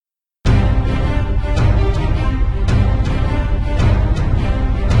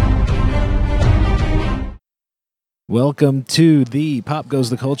Welcome to the Pop Goes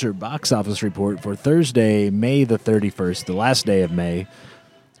the Culture box office report for Thursday, May the 31st, the last day of May.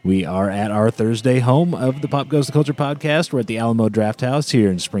 We are at our Thursday home of the Pop Goes the Culture podcast. We're at the Alamo Drafthouse here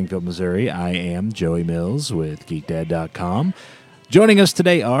in Springfield, Missouri. I am Joey Mills with GeekDad.com. Joining us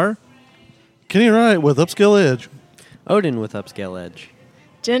today are Kenny Wright with Upscale Edge. Odin with Upscale Edge.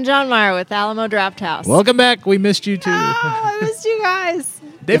 Jen John Meyer with Alamo Drafthouse. Welcome back. We missed you too. Oh, I missed you guys.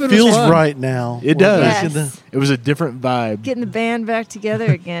 David It feels was fun. right now. It We're does. back in Yes. It was a different vibe. Getting the band back together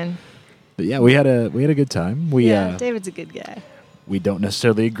again. But yeah, we had a good time. David's a good guy. We don't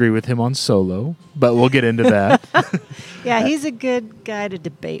necessarily agree with him on Solo, but we'll get into that. Yeah, he's a good guy to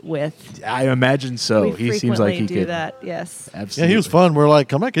debate with. I imagine so. We He seems like he frequently do could. that. Yes. Absolutely. Yeah, he was fun. We're like,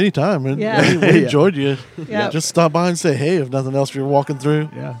 come back anytime. And Yeah. we Yeah. enjoyed you. Yeah. Just stop by and say hey if nothing else you're walking through.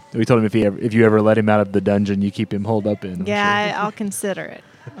 Yeah. We told him if you ever let him out of the dungeon, you keep him holed up in. I'm sure. I'll consider it.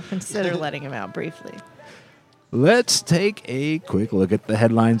 I'll consider letting him out briefly. Let's take a quick look at the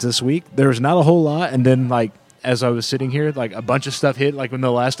headlines this week. There's not a whole lot, and then as I was sitting here, a bunch of stuff hit in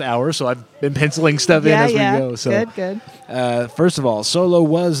the last hour, so I've been penciling stuff in as we go. So Good. First of all, Solo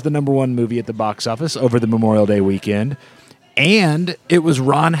was the number one movie at the box office over the Memorial Day weekend, and it was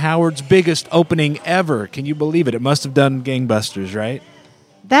Ron Howard's biggest opening ever. Can you believe it? It must have done gangbusters, right?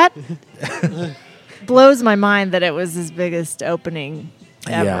 That blows my mind that it was his biggest opening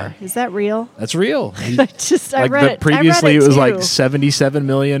ever. Yeah. Is that real? That's real. I read it. Previously, I read it was too. 77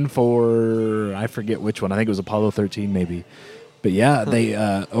 million for I forget which one. I think it was Apollo 13, maybe. But yeah, they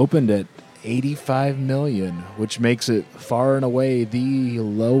opened at 85 million, which makes it far and away the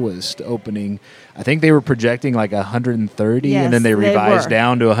lowest opening. I think they were projecting 130, and then Yes, they they revised were.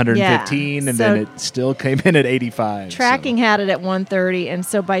 down to 115, Yeah, and so then it still came in at 85. Tracking so. had it at 130, and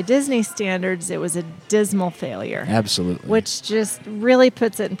so by Disney standards, it was a dismal failure. Absolutely. Which just really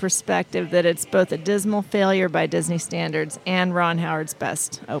puts it in perspective that it's both a dismal failure by Disney standards and Ron Howard's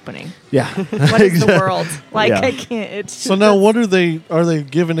best opening. Yeah. What is the world? Yeah. I can't. It's So now what are they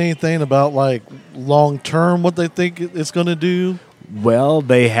giving anything about long term what they think it's going to do? Well,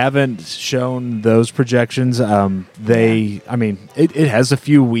 they haven't shown those projections. I mean, it has a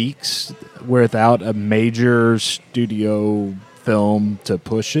few weeks without a major studio film to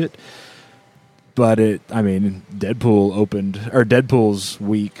push it. But Deadpool's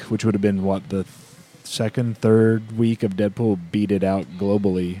week, which would have been the second, third week of Deadpool, beat it out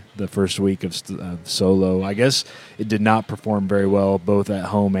globally the first week of Solo. I guess it did not perform very well both at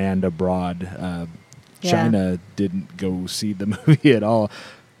home and abroad. China didn't go see the movie at all.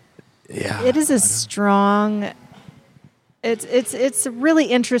 Yeah, It is a strong. It's really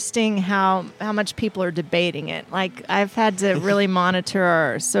interesting how much people are debating it. I've had to really monitor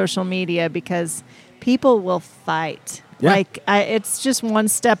our social media because people will fight. Yeah. It's just one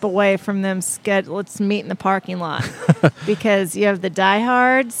step away from them. Let's meet in the parking lot because you have the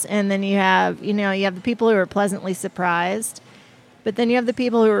diehards, and then you have the people who are pleasantly surprised. But then you have the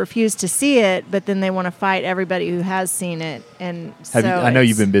people who refuse to see it, but then they want to fight everybody who has seen it. And I know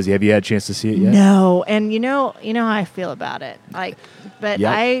you've been busy. Have you had a chance to see it yet? No, and you know how I feel about it. But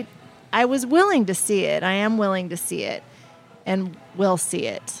Yep. I was willing to see it. I am willing to see it, and will see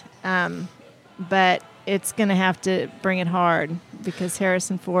it. But it's going to have to bring it hard because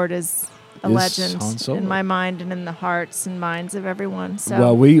Harrison Ford is a Is legend Han Solo. in my mind and in the hearts and minds of everyone.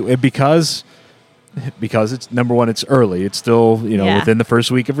 So Well, because it's number one, it's early. It's still Yeah. within the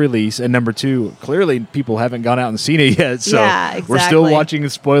first week of release, and number two, clearly people haven't gone out and seen it yet. So Yeah, we're still exactly. watching the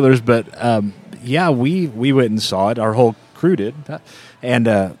spoilers. But we went and saw it. Our whole crew did,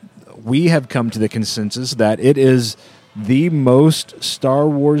 and we have come to the consensus that it is the most Star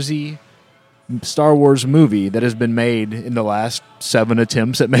Wars movie that has been made in the last 7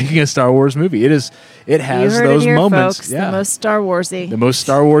 attempts at making a Star Wars movie. It has you heard those it here, moments. folks. Yeah. The most Star Warsy. The most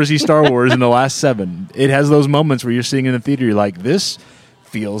Star Warsy Star Wars in the last 7. It has those moments where you're sitting in the theater, you're like, this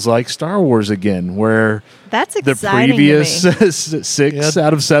feels like Star Wars again, where That's the exciting previous to me. 6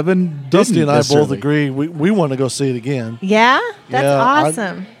 out of 7 Dusty didn't and I both necessarily. agree. We want to go see it again. Yeah, that's Yeah,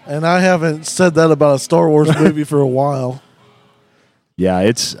 awesome. And I haven't said that about a Star Wars movie for a while. Yeah,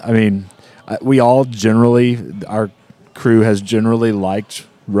 we all our crew has generally liked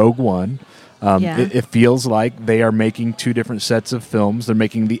Rogue One. Yeah. It feels like they are making 2 different sets of films. They're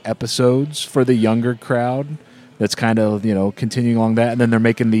making the episodes for the younger crowd. That's kind of, continuing along that. And then they're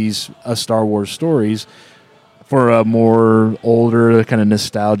making these Star Wars stories for a more older, kind of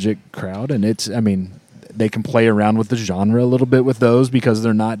nostalgic crowd. And they can play around with the genre a little bit with those because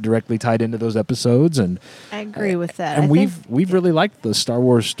they're not directly tied into those episodes. And I agree with that. And I we've think- really liked the Star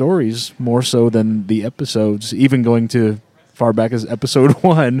Wars stories more so than the episodes, even going to far back as episode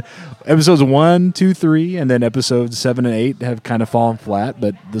 1. Episodes 1, 2, 3, and then episodes 7 and 8 have kind of fallen flat,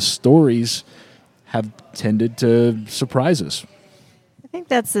 but the stories have tended to surprise us. I think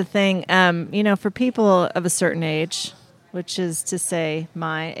that's the thing. For people of a certain age, which is to say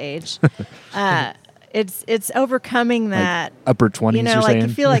my age, it's overcoming that. Like upper 20s, you're saying?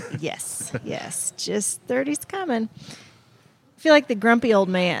 You feel like, yes, just 30's coming. I feel like the grumpy old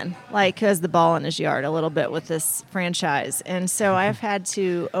man, like who has the ball in his yard a little bit with this franchise. And so I've had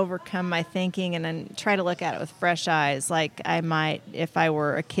to overcome my thinking and then try to look at it with fresh eyes, like I might if I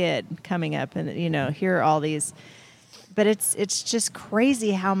were a kid coming up and, hear all these. But it's just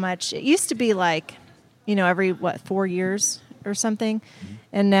crazy how much it used to be like, every 4 years or something.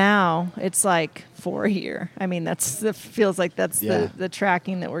 And now it's like 4 a year. I mean, feels like that's the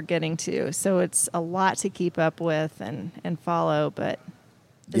tracking that we're getting to. So it's a lot to keep up with and follow. But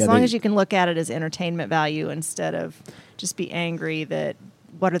as long as you can look at it as entertainment value instead of just be angry that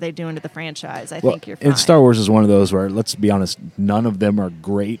what are they doing to the franchise, I think you're fine. And Star Wars is one of those where, let's be honest, none of them are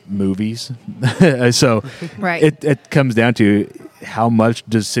great movies. So right. It comes down to how much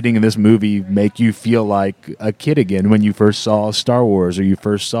does sitting in this movie make you feel like a kid again when you first saw Star Wars or you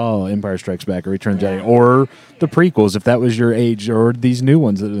first saw Empire Strikes Back or Return of the Jedi or the prequels, if that was your age, or these new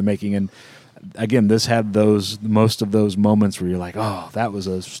ones that they're making. And again, this had most of those moments where you're like, oh, that was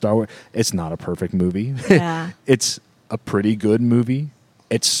a Star Wars. It's not a perfect movie. Yeah. It's a pretty good movie.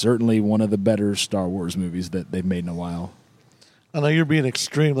 It's certainly one of the better Star Wars movies that they've made in a while. I know you're being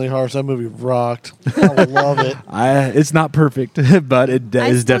extremely harsh. That movie rocked. I love it. It's not perfect, but it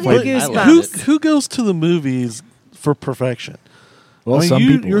is definitely. Get goosebumps. Who goes to the movies for perfection? Well, I mean, some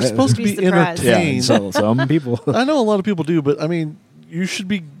people. You're supposed to be surprised. entertained. Yeah, so some people. I know a lot of people do, but I mean, you should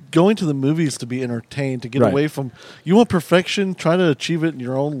be going to the movies to be entertained, to get Right. away from. You want perfection, try to achieve it in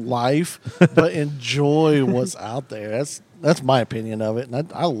your own life, but enjoy what's out there. That's my opinion of it,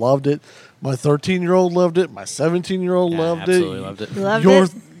 and I loved it. My 13-year-old loved it. My 17-year-old loved absolutely it. loved it. Loved your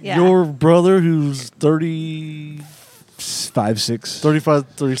it? Yeah. your brother, who's 30, 5, 6. 35,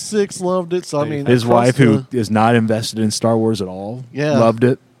 36, loved it. So I mean, His across wife, who is not invested in Star Wars at all, Yeah. loved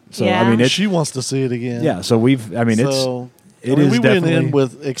it. So Yeah. I mean, she wants to see it again. yeah. So we've. I mean, So, it we is went definitely. in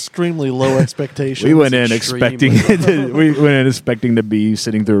with extremely low expectations. we went in Extremely. expecting. we went in expecting to be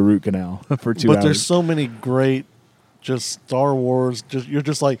sitting through a root canal for 2 but hours. there's so many great, just Star Wars. You're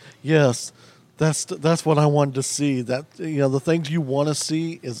just like, yes, that's what I wanted to see. That the things you want to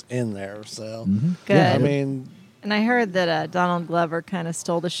see is in there. So Good. Yeah, I mean, And I heard that Donald Glover kind of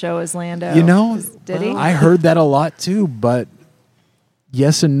stole the show as Lando. Did he? I heard that a lot too, but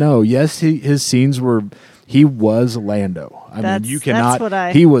yes and no. Yes, his scenes were. He was Lando. I mean, you That's cannot. what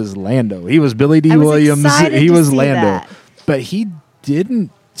I- He was Lando. He was Billy D. I was Williams. excited He to was see Lando. that. But he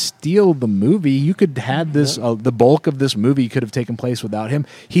didn't steal the movie. You could have this. The bulk of this movie could have taken place without him.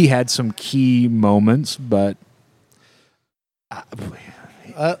 He had some key moments, but.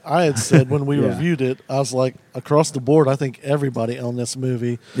 I had said when we Yeah. reviewed it, I was like, across the board, I think everybody owned this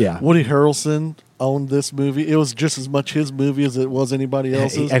movie. Yeah. Woody Harrelson owned this movie. It was just as much his movie as it was anybody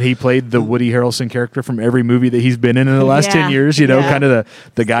else's. And he played the Woody Harrelson character from every movie that he's been in the last Yeah, 10 years. You know, yeah. kind of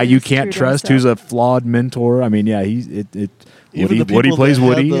the guy you He's can't true to trust, himself. who's a flawed mentor. I mean, yeah, Even Woody, the people Woody plays that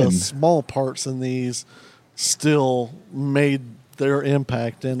Woody. had the And, small parts in these still made their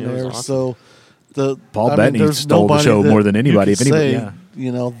impact in It was there. awesome. So the Paul I Bettany there's stole the nobody show that more than anybody, you if could anybody, say, yeah.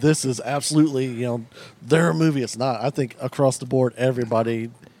 This is absolutely their movie. It's not. I think across the board, everybody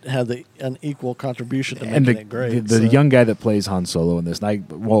had an equal contribution to and making it great. the So- young guy that plays Han Solo in this, and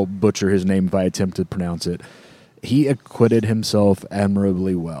I won't butcher his name if I attempt to pronounce it, he acquitted himself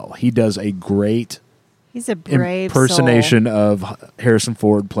admirably well. He does a great He's a brave impersonation of Harrison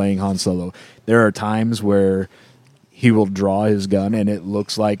Ford playing Han Solo. There are times where he will draw his gun and it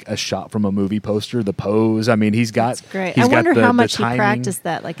looks like a shot from a movie poster. The pose. I mean, he's got. Soul. Great. He's I got wonder the, how the much he timing. practiced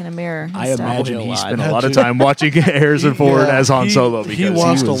that, like in a mirror. and I stuff. imagine Probably he a lot. spent a Had lot of to. time watching Harrison Ford as Han Solo. He Because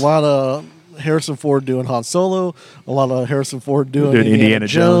watched was, a lot of Harrison Ford doing Han Solo, a lot of Harrison Ford doing doing Indiana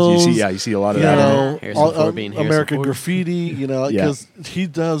Jones. You see a lot of You that. know, Harrison Ford being Harrison American Ford. Graffiti. Yeah. Because he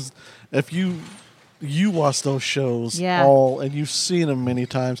does. If you watch those shows Yeah. all, and you've seen them many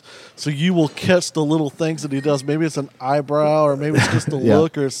times, so you will catch the little things that he does. Maybe it's an eyebrow, or maybe it's just a Yeah.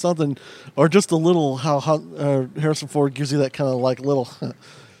 look, or something, or just a little how Harrison Ford gives you that kind of like little,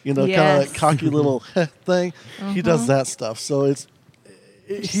 kind of Yes. that cocky little thing. He does that stuff. So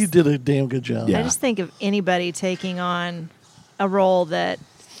he did a damn good job. Yeah. I just think of anybody taking on a role that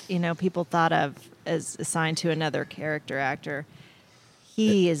people thought of as assigned to another character actor.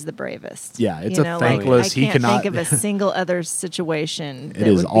 he is the bravest. Yeah, it's You a know, thankless- Like, he I can't cannot- think of a single other situation. It that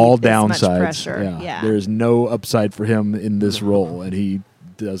is would be all this much downsides. pressure. Yeah. There is no upside for him in this role, and he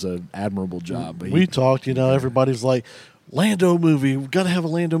does an admirable job. But We he, talked, everybody's like, Lando movie. We got to have a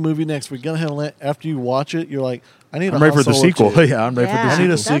Lando movie next. We got to have after you watch it, you're like, I need. I'm a ready for Han the Solo sequel. too. Yeah, I'm ready for the Yeah. I need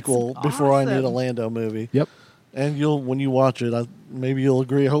a sequel. That's sequel before I need a awesome. Lando movie. Yep. And when you watch it, maybe you'll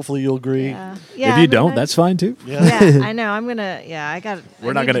agree. Hopefully, you'll agree. Yeah. If you don't, that's fine too. Yeah, I know. I'm gonna. Yeah, I got.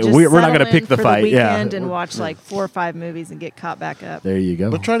 We're not gonna pick the fight, yeah. Weekend and watch like 4 or 5 movies and get caught back up. There you go.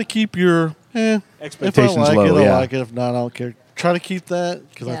 But try to keep your Expectations if I like low, it, yeah. I like it. If not, I don't care. Try to keep that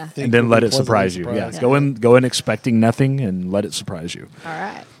because I Yeah. think and then you'll let be it surprise you. pleasantly Yeah, surprised. go in expecting nothing, and let it surprise you. All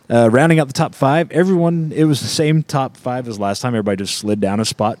right. Rounding out the top 5, everyone. It was the same top 5 as last time. Everybody just slid down a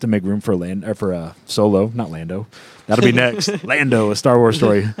spot to make room for Solo, not Lando. That'll be next. Lando, a Star Wars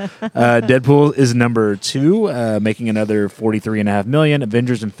story. Deadpool is number 2, making another $43.5 million.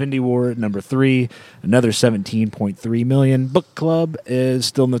 Avengers: Infinity War number 3, another $17.3 million. Book Club is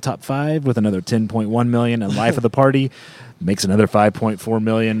still in the top 5 with another $10.1 million, and Life of the Party makes another $5.4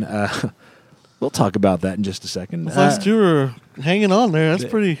 million. We'll talk about that in just a second. Those last two are hanging on there. That's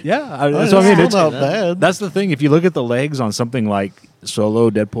pretty. Yeah, that's That's what I mean. still It's, not bad. that's the thing. If you look at the legs on something like Solo,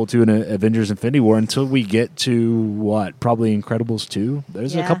 Deadpool 2, and Avengers: Infinity War, until we get to probably Incredibles 2,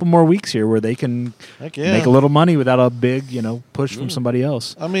 there's a Yeah. couple more weeks here where they can Heck yeah. make a little money without a big, push from somebody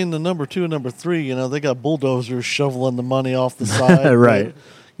else. I mean, the number 2 and number 3, they got bulldozers shoveling the money off the side. Right. But,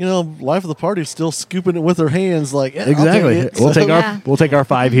 Life of the Party is still scooping it with their hands. Like, yeah, I'll Exactly. take it. We'll take Yeah. we'll take our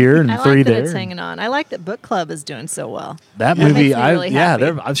 5 here and I 3 like that there. it's hanging on. I like that Book Club is doing so well. That That movie, makes me really happy.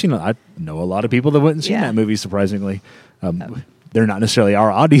 I've seen. I know a lot of people that went and seen Yeah. that movie. Surprisingly, they're not necessarily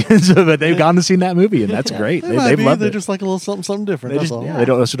our audience, but they've gone to see that movie, and that's great. They might They've be. loved They're it. just like a little something different. They That's just all. they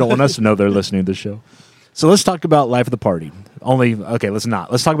don't want us to know they're listening to the show. So let's talk about Life of the Party. Let's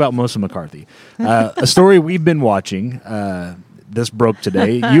not. Let's talk about Melissa McCarthy. A story we've been watching. This broke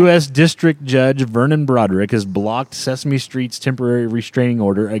today. U.S. District Judge Vernon Broderick has blocked Sesame Street's temporary restraining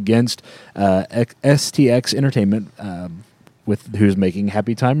order against STX Entertainment, who's making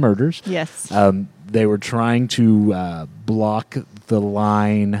Happy Time Murders. Yes. They were trying to block the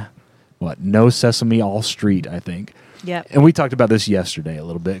line, No Sesame, All Street, I think. Yep. And we talked about this yesterday a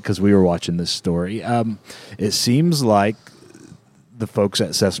little bit because we were watching this story. It seems like the folks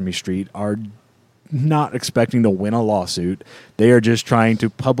at Sesame Street are not expecting to win a lawsuit. They are just trying to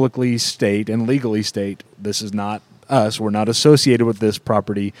publicly state and legally state this is not us. We're not associated with this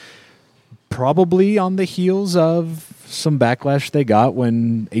property. Probably on the heels of some backlash they got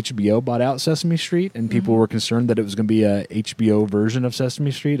when HBO bought out Sesame Street, and people were concerned that it was going to be a HBO version of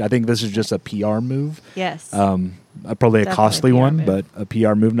Sesame Street. I think this is just a PR move. Yes. Probably a Definitely costly a PR one, move. but a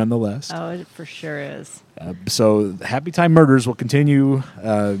PR move nonetheless. Oh, it for sure is. So Happy Time Murders will continue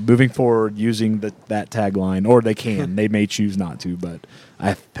moving forward using that tagline, or they can. They may choose not to, but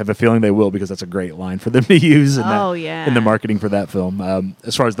I have a feeling they will because that's a great line for them to use in, Oh, that, yeah. in the marketing for that film.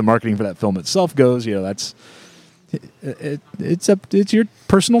 As far as the marketing for that film itself goes, that's it's your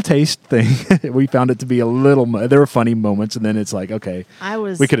personal taste thing. We found it to be a little. There were funny moments, and then it's like, okay, I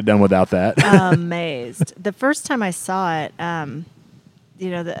was we could have done without that. amazed. The first time I saw it,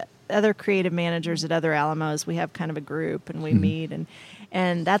 the other creative managers at other Alamos, we have kind of a group and we meet,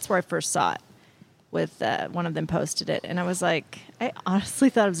 and that's where I first saw it. With one of them posted it, and I was like, I honestly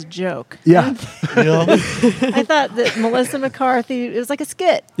thought it was a joke. Yeah. I thought that Melissa McCarthy, it was like a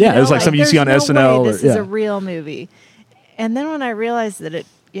skit. Yeah, it was like something you see on there's no SNL way or- this is yeah. a real movie. And then when I realized that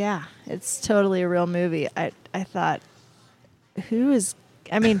it's totally a real movie, I thought,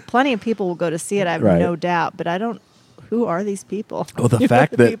 plenty of people will go to see it, I have Right. no doubt, but who are these people? Well, the Who are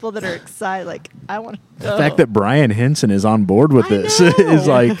fact the that- people that are excited, like, I want to The fact that Brian Henson is on board with I this know. is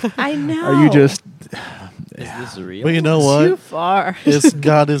like, I know. are you just? Is this real? But you know too what? far? It's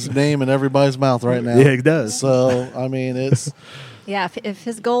got his name in everybody's mouth right now. Yeah, it does. So it's. Yeah, if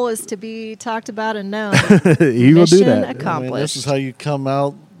his goal is to be talked about and known, He will do mission that. accomplished. This is how you come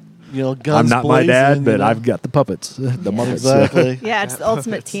out. Guns I'm not my dad, blazing, but I've got the puppets, the Muppets. Exactly. Yeah, it's the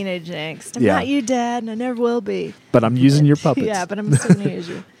ultimate teenage angst. I'm Yeah. not you, Dad, and I never will be. But I'm using your puppets. Yeah, but I'm still going to use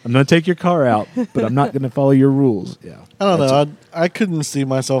you. I'm going to take your car out, but I'm not going to follow your rules. Yeah. I don't That's know. I couldn't see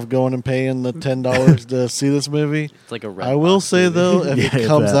myself going and paying the $10 to see this movie. It's like a red I will box say movie. though, if Yeah, it if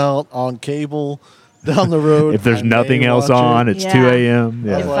comes that. out on cable down the road, If there's I may nothing else watch on, it. it's Yeah. 2 a.m.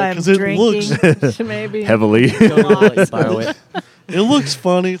 I was If Yeah. like, I'm 'cause it drinking, maybe. Heavily. Don't like borrow it. It looks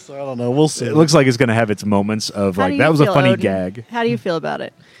funny, so I don't know. We'll see. It looks like it's going to have its moments of How do like, you that was a feel, funny Odin? gag. How do you feel about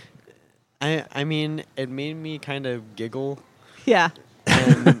it? I mean, it made me kind of giggle. Yeah.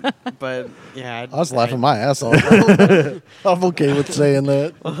 But yeah, I was laughing my ass off. I'm okay with saying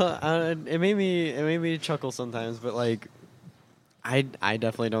that. It made me chuckle sometimes, but like, I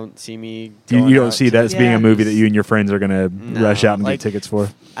definitely don't see me. You going don't out see to- that as being Yeah. a movie that you and your friends are going to No, rush out and like- get tickets for.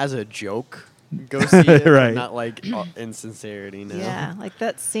 as a joke. Go see it, Right. but not like in sincerity. No. Yeah, like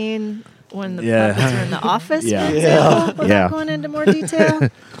that scene when the Yeah. puppets are in the office. Yeah. for Yeah. example, without Yeah. going into more detail.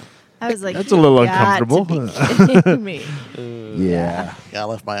 I was like, That's a little "You got to uncomfortable." be kidding me. Yeah. Yeah, I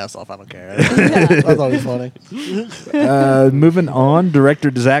left my ass off. I don't care. I thought it was funny. Moving on,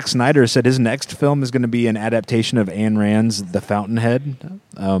 director Zack Snyder said his next film is going to be an adaptation of Ayn Rand's The Fountainhead.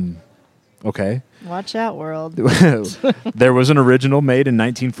 Okay. Watch out, world. There was an original made in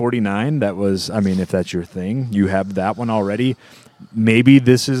 1949 that was, I mean, if that's your thing, you have that one already. Maybe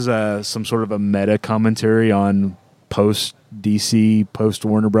this is some sort of a meta commentary on post DC, post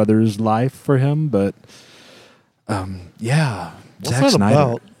Warner Brothers life for him, but yeah, What's Zack that Snyder.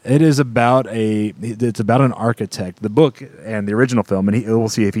 about? It is about it's about an architect. The book and the original film, and we'll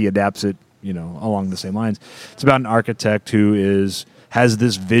see if he adapts it, along the same lines. It's about an architect who has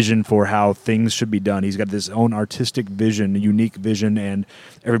this vision for how things should be done. He's got this own artistic vision, a unique vision, and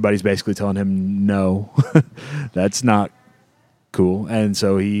everybody's basically telling him, no, that's not cool. And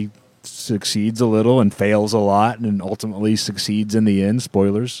so he succeeds a little and fails a lot and ultimately succeeds in the end.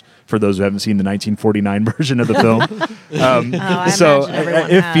 Spoilers for those who haven't seen the 1949 version of the film. I So imagine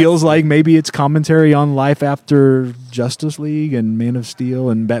everyone it has. feels like maybe it's commentary on life after Justice League and Man of Steel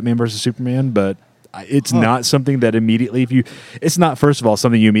and Batman versus Superman, but it's not something that immediately, it's not, first of all,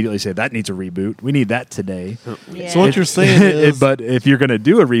 something you immediately say, that needs a reboot. We need that today. Yeah. So what you're saying is, But if you're going to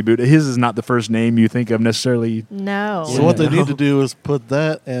do a reboot, his is not the first name you think of necessarily. No. so what they need to do is put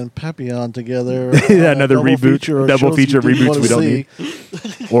that and Papillon together. Yeah, another double reboot, feature of double shows you feature didn't reboots wanna we don't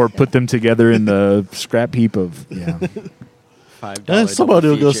see. need. Or put them together in the scrap heap of, $5 Somebody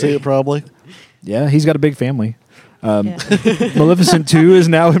will double go feature. see it probably. Yeah, he's got a big family. Yeah. Maleficent 2 is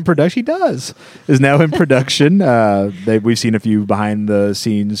now in production. He does. Is now in production. We've seen a few behind the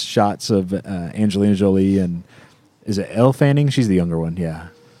scenes shots of Angelina Jolie and is it Elle Fanning? She's the younger one, yeah.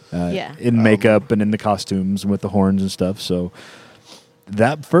 Yeah. In makeup and in the costumes and with the horns and stuff. So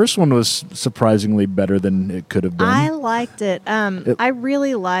that first one was surprisingly better than it could have been. I liked it. I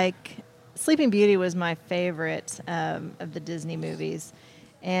really like Sleeping Beauty was my favorite of the Disney movies.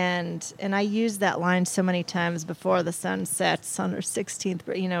 And I used that line so many times before the sun sets on her 16th,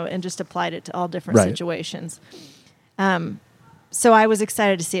 and just applied it to all different Right. situations. So I was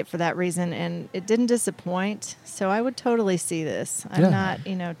excited to see it for that reason, and it didn't disappoint. So I would totally see this. I'm Yeah.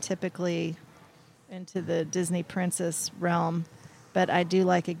 not, typically into the Disney princess realm, but I do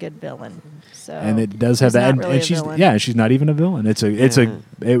like a good villain. So and it does have he's that, not and, really and a she's villain. she's not even a villain.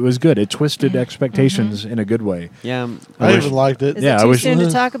 It was good. It twisted expectations in a good way. Yeah, I wish- even liked it. Is Yeah, it I too wish- soon to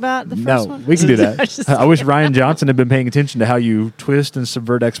talk about the first No, one? we can do I was just- that. I wish Ryan Johnson had been paying attention to how you twist and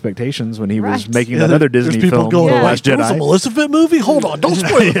subvert expectations when he was Right. making Yeah, that other there's Disney people film, going, The Yeah. Last there was a Jedi. Maleficent movie? Hold on, don't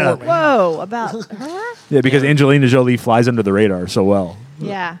spoil it Yeah. for me. Whoa, about her? Yeah, because Angelina Jolie flies under the radar so well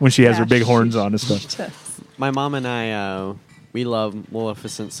Yeah. when she has her Yeah, big horns she on and stuff. does. my mom and I, we love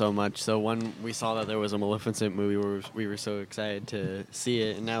Maleficent so much. So when we saw that there was a Maleficent movie, we were so excited to see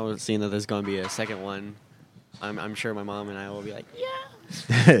it. And now seeing that there's going to be a second one, I'm sure my mom and I will be like,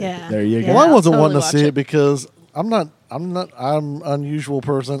 yeah. Yeah. There you go. Yeah, Well, I I'll wasn't totally wanting to see watch it because I'm an unusual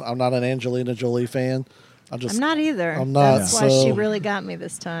person. I'm not an Angelina Jolie fan. I'm not either. I'm not, That's why she so- really got me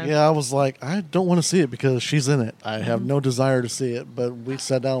this time. Yeah, I was like, I don't want to see it because she's in it. I have no desire to see it. But we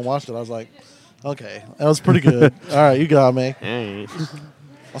sat down and watched it. I was like, okay, that was pretty good. All right, you got me. Hey.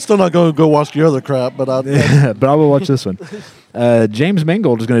 I'm still not going to go watch the other crap, but But I will watch this one. James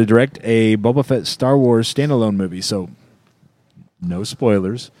Mangold is going to direct a Boba Fett Star Wars standalone movie, so no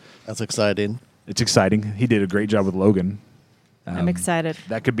spoilers. that's exciting. It's exciting. He did a great job with Logan. I'm excited.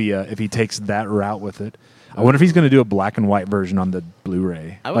 That could be if he takes that route with it. I wonder if he's going to do a black and white version on the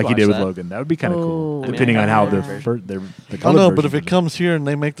Blu-ray, I would like he watch did with that. Logan. That would be kind of cool, Oh. depending I on mean, how I the have the I color know, but if versions it comes here and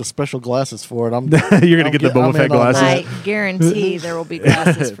they make the special glasses for it, I'm You're gonna I'll get the Boba I'm Fett in on glasses? that. I guarantee there will be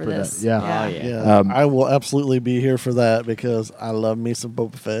glasses for For that, this. yeah. Oh, yeah. Yeah, I will absolutely be here for that because I love me some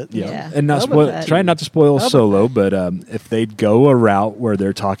Boba Fett. Yeah. And not Boba spoil, Fett. try not to spoil Boba Solo, but if they'd go a route where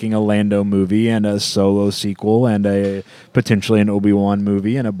they're talking a Lando movie and a Solo sequel and a potentially an Obi-Wan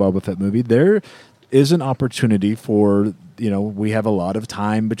movie and a Boba Fett movie, there is an opportunity for, we have a lot of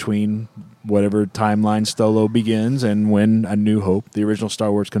time between whatever timeline Solo begins and when A New Hope, the original Star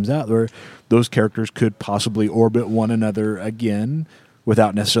Wars, comes out, where those characters could possibly orbit one another again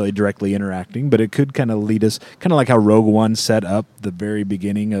without necessarily directly interacting, but it could kind of lead us, kind of like how Rogue One set up the very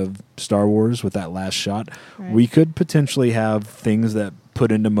beginning of Star Wars with that last shot. Right. We could potentially have things that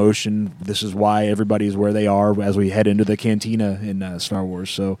put into motion. This is why everybody's where they are as we head into the cantina in Star Wars.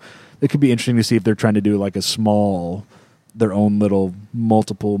 So it could be interesting to see if they're trying to do like a small, their own little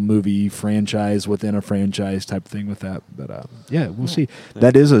multiple movie franchise within a franchise type thing with that. But yeah, we'll see.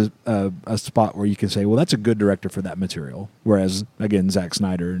 That is a spot where you can say, well, that's a good director for that material. Whereas again, Zack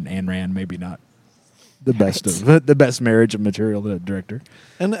Snyder and Ayn Rand maybe not the best of the best marriage of material to a director.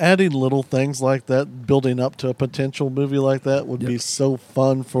 And adding little things like that, building up to a potential movie like that, would be so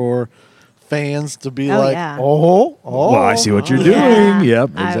fun for fans to be like, yeah. oh, Well, I see what you're doing. Yeah. Yep,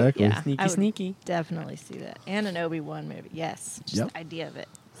 I- exactly. yeah, Sneaky, I would sneaky. Definitely see that. And an Obi-Wan movie. Yes. Just Yep. the idea of it.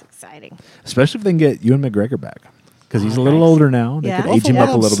 It's exciting. Especially if they can get Ewan McGregor back. Because he's a Oh, little nice. older now. They Yeah. could Well, age from him what up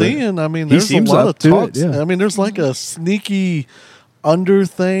a I'm little seeing, bit. I mean, He there's a seems lot up of to it, talks. yeah. I mean, there's like a sneaky under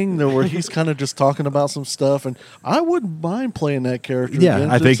thing there where he's kind of just talking about some stuff, and I wouldn't mind playing that character. Yeah,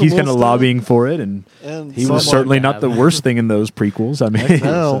 again, I just think some he's kind little of stuff. lobbying for it, and And he so was I'm certainly like, not the worst thing in those prequels. I mean,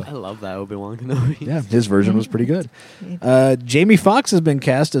 no. I love that Obi-Wan Kenobi. yeah, his version was pretty good. Me Jamie Foxx has been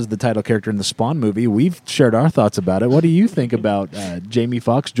cast as the title character in the Spawn movie. We've shared our thoughts about it. What do you think about Jamie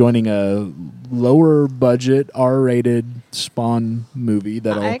Foxx joining a lower budget R-rated Spawn movie?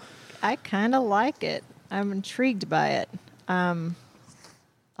 That'll I kind of like it. I'm intrigued by it.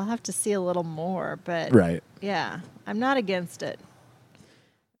 I'll have to see a little more, but right. yeah, I'm not against it.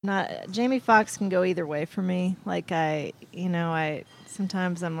 Jamie Foxx can go either way for me. Like I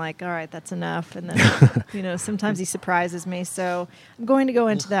sometimes I'm like, all right, that's enough, and then sometimes he surprises me. So I'm going to go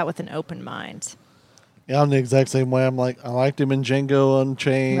into that with an open mind. Yeah, I'm the exact same way. I'm like, I liked him in Django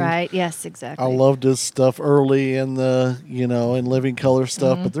Unchained. Right? Yes, exactly. I loved his stuff early in the, in Living Color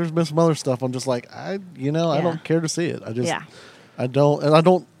stuff, but there's been some other stuff. I'm just like, I don't care to see it. I just, Yeah. I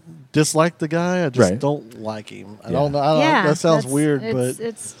don't dislike the guy. I just Right. don't like him. I Yeah. don't know. Yeah, that sounds that's- weird,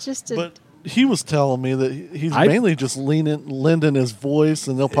 it's just a but he was telling me that he's I- mainly just lending his voice,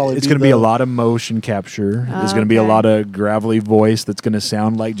 and they'll probably It's going to be a lot of motion capture. There's going to be a Okay. lot of gravelly voice that's going to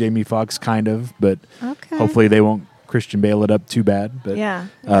sound like Jamie Foxx, kind of, but okay. hopefully they won't Christian Bale it up too bad. But Yeah.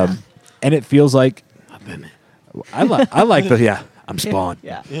 and it feels like I like the I'm Spawn.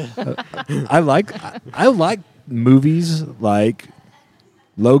 Yeah. I like movies like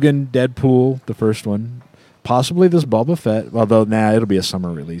Logan, Deadpool, the first one, possibly this Boba Fett. Although it'll be a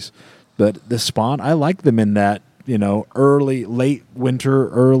summer release. But the Spawn, I like them in that late winter,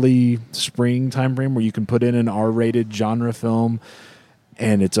 early spring time frame where you can put in an R-rated genre film.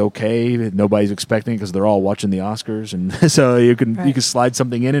 And it's okay. Nobody's expecting it because they're all watching the Oscars, and so you can slide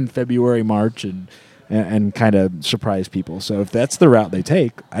something in February, March, and kind of surprise people. So if that's the route they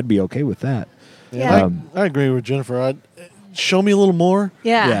take, I'd be okay with that. Yeah. I agree with Jennifer. Show me a little more,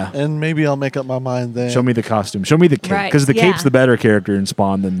 Yeah. and maybe I'll make up my mind then. Show me the costume. Show me the cape, Right, because the yeah. cape's the better character in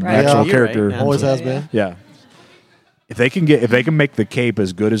Spawn than Right. the actual Yeah, you're right, character. yeah. Always has Yeah. been. Yeah. If they can make the cape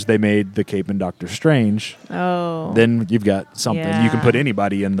as good as they made the cape in Doctor Strange, Oh. then you've got something. You can Yeah. put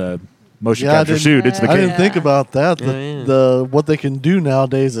anybody in the motion Yeah, I capture didn't- suit. It's the I cape. didn't think about that. Yeah, yeah. The what they can do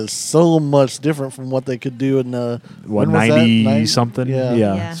nowadays is so much different from what they could do in the What, when was that? 90 something? Yeah.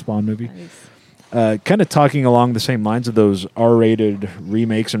 Yeah. Spawn movie. Kind of talking along the same lines of those R-rated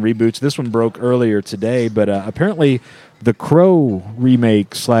remakes and reboots. This one broke earlier today, but apparently the Crow remake /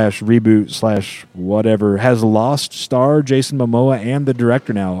 reboot / whatever has lost star Jason Momoa and the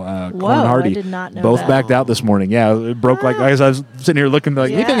director now, Whoa, Corin Hardy. I did not know Both that. backed out this morning. Yeah, it broke like as I was sitting here looking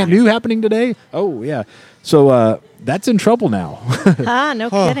like, anything Yeah. new happening today? Oh, yeah. So that's in trouble now, No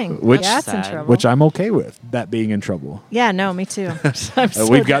kidding. Which- That's in Sad. trouble. which I'm okay with, that being in trouble. Yeah, no, me too. I'm so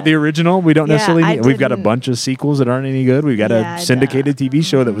We've got the original. We don't Yeah, necessarily I need. We've got a didn't- bunch of sequels that aren't any good. We've got Yeah, a I syndicated TV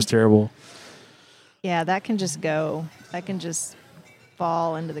show that was terrible. Yeah, that can just go. That can just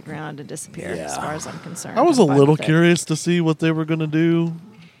fall into the ground and disappear as Yeah. far as I'm concerned. I was a I'm fine little with it. curious to see what they were going to do,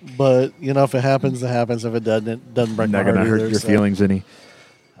 but if it happens, it happens. If it doesn't, it doesn't break Not my going to heart hurt either, your so. feelings any.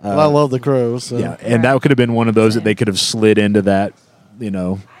 But I love the Crows. So. Yeah, and that could have been one of those that they could have slid into that,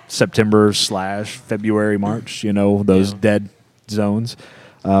 September / February, March. Those Yeah. dead zones.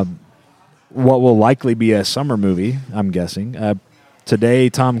 What will likely be a summer movie, I'm guessing. Today,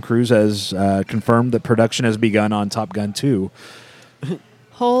 Tom Cruise has confirmed that production has begun on Top Gun 2.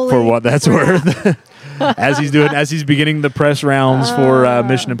 Holy For what that's crap. worth. as he's beginning the press rounds for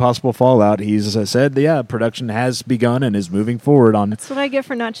Mission Impossible Fallout, he's said, production has begun and is moving forward on. That's what I get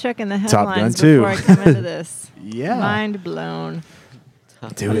for not checking the Top Gun headlines 2. before I come into this. Yeah. Mind blown.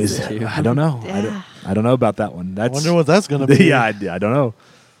 Dude, I don't know. Yeah. I don't know about that one. I That's wonder what that's going to be. yeah, I don't know.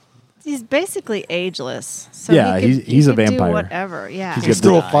 He's basically ageless. So Yeah, he could, he's he a could vampire. Do whatever. Yeah. He's He's got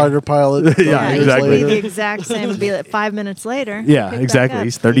still a fighter pilot. Yeah, years exactly. He'd be the later. exact same. It'd be like 5 minutes later. Yeah, pick back exactly. up.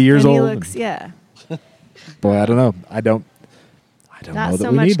 He's 30 years And he old. looks, yeah. Boy, I don't know. I I don't know Not that so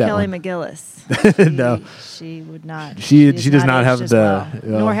we much need that Kelly one. McGillis. No. She would not. She is does not have aged as the-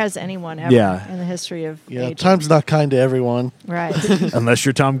 well. Nor has anyone ever Yeah. in the history of Yeah, aging. time's not kind to everyone. Right. Unless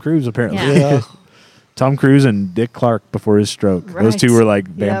you're Tom Cruise, apparently. Yeah. Yeah. Tom Cruise and Dick Clark before his stroke. Those Right. two were like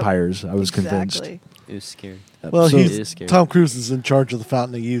Yep. vampires. I was convinced. Exactly. It was scary. Well, So- It is scary. Tom Cruise is in charge of the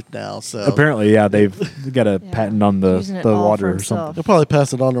Fountain of Youth now, so Apparently, yeah, they've got a Yeah. patent on the Using it all water for or himself. something. they'll probably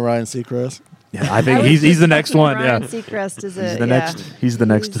pass it on to Ryan Seacrest. Yeah, I think I was he's just the next thinking one. Ryan Yeah, Seacrest is he's the next. He's the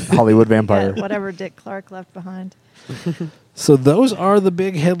next he's- Hollywood yeah, vampire. whatever Dick Clark left behind. So those are the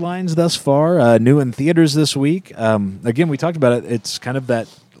big headlines thus far. New in theaters this week. Again, we talked about it. It's kind of that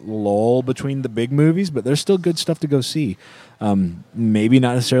lull between the big movies, but there's still good stuff to go see. Maybe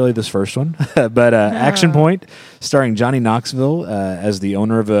not necessarily this first one, but Action Point, starring Johnny Knoxville as the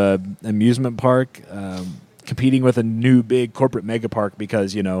owner of a amusement park, competing with a new big corporate mega park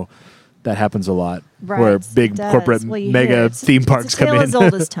because that happens a lot where Right, big it does. corporate Well, you mega hear it's- theme it's parks a come tale in. as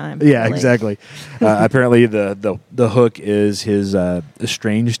old as time, Yeah, really. exactly. Apparently, the hook is his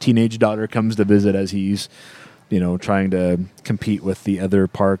estranged teenage daughter comes to visit as he's trying to compete with the other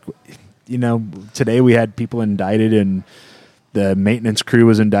park. Today we had people indicted and the maintenance crew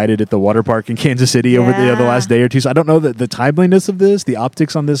was indicted at the water park in Kansas City over the Yeah. last day or two. So I don't know that the timeliness of this, the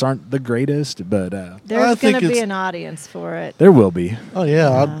optics on this aren't the greatest, but There's think going to be it's- an audience for it. there will be. Oh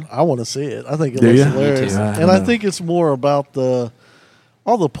yeah, Yeah. I want to see it. I think it Do looks ya? hilarious, Me too. I and don't I know. think it's more about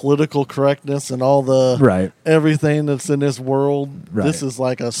all the political correctness and all the Right. everything that's in this world. Right. This is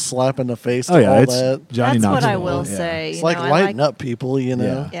like a slap in the face Oh to yeah, all it's that. Johnny That's what I Knoxville. will Yeah. say. It's You like know, I lighten like, up people, you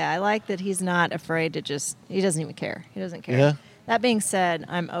know. Yeah. Yeah, I like that he's not afraid to he doesn't even care. He doesn't care. Yeah. That being said,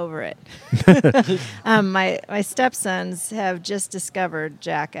 I'm over it. My stepsons have just discovered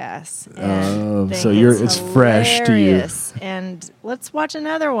Jackass. And Oh, think so it's fresh to you. hilarious. And let's watch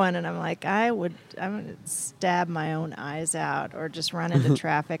another one. And I'm like, I'm going to stab my own eyes out or just run into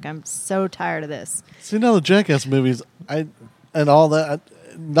traffic. I'm so tired of this. See now the Jackass movies, and all that.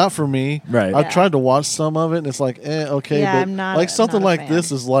 Not for me. Right. I've Yeah. tried to watch some of it, and it's like, okay. Yeah, but I'm not like a- something not a like fan. this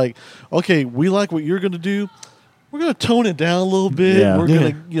is like, okay, we like what you're gonna do. We're gonna tone it down a little bit. Yeah. We're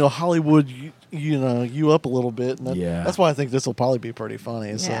Yeah. gonna, Hollywood, you up a little bit. And Yeah. that's why I think this will probably be pretty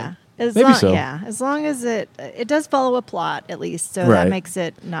funny. So. Yeah. As Maybe long, so. Yeah, as long as it does follow a plot at least, so Right. that makes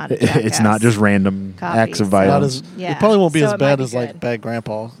it not. A It's not Jackass just random copy, acts of so- Not violence. as, Yeah. It probably won't be So as it might bad be as like good. Bad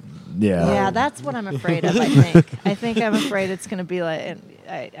Grandpa. Yeah. Yeah, that's what I'm afraid of. I think I'm afraid it's going to be like. And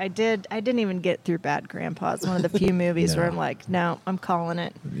I didn't even get through Bad Grandpa. It's one of the few movies where No. I'm like, no, I'm calling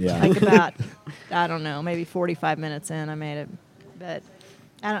it. Yeah. Like about, I don't know, maybe 45 minutes in, I made it. But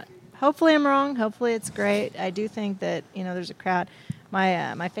I don't. Hopefully, I'm wrong. Hopefully, it's great. I do think that there's a crowd.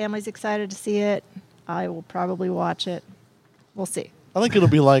 My family's excited to see it. I will probably watch it. We'll see. I think it'll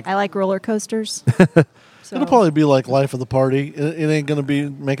be like I like roller coasters. So it'll probably be like Life of the Party. It ain't gonna be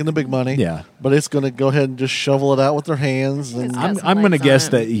making the big money. Yeah. But it's gonna go ahead and just shovel it out with their hands. And It's got I'm some going to lights on guess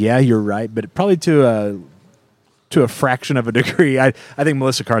it. that you're right, but probably to a fraction of a degree. I think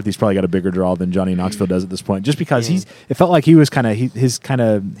Melissa McCarthy's probably got a bigger draw than Johnny Knoxville does at this point, just because it felt like he was kind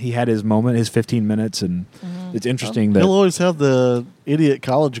of he had his moment, his 15 minutes, and Mm-hmm. it's interesting that he'll always have the idiot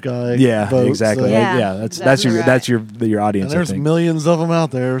college guy. yeah, vote, exactly. so- Yeah, That's exactly right. that's your And audience. I there's think. millions of them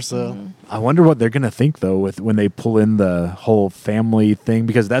out there. So I wonder what they're going to think though with when they pull in the whole family thing,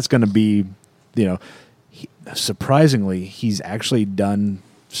 because that's going to be, surprisingly, he's actually done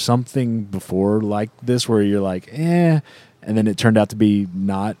something before like this where you're like, and then it turned out to be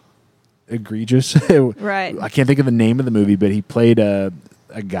not egregious. Right. I can't think of the name of the movie, but he played a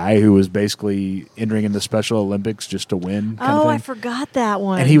guy who was basically entering in the Special Olympics just to win. Kind of Oh, thing. I forgot that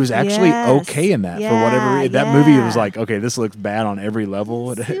one. And he was actually Yes. okay in that for whatever reason. That movie was like, okay, this looks bad on every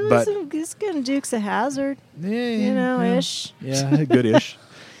level, but He's getting Dukes of Hazard, yeah, ish. yeah, good-ish.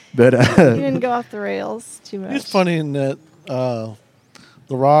 But He didn't go off the rails too much. it's funny in that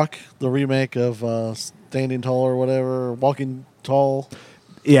The Rock, the remake of Standing Tall or whatever, Walking Tall.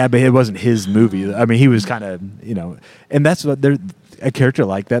 yeah, but it wasn't his movie. I mean, he was kind of, and that's what a character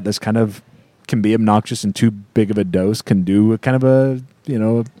like that's kind of can be obnoxious and too big of a dose can do a kind of a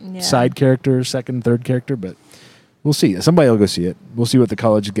Yeah. side character, second, third character. But we'll see. Somebody will go see it. We'll see what the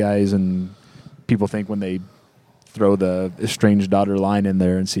college guys and people think when they throw the estranged daughter line in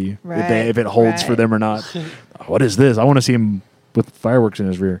there and see Right, if it holds for right. them or not. What is this? I want to see him with fireworks in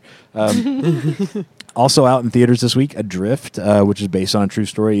his rear. Also out in theaters this week, Adrift, which is based on a true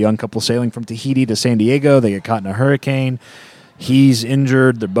story. A young couple sailing from Tahiti to San Diego. They get caught in a hurricane. He's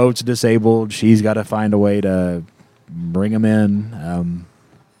injured. Their boat's disabled. She's got to find a way to bring him in.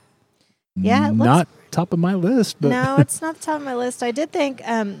 Yeah, it looks- not top of my list, but No, it's not the top of my list. I did think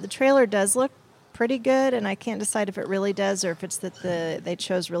the trailer does look pretty good, and I can't decide if it really does or if it's that they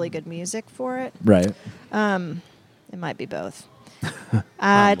chose really good music for it. Right. It might be both.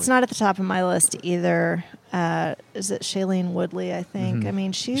 It's not at the top of my list either. Is it Shailene Woodley? I think. Mm-hmm. I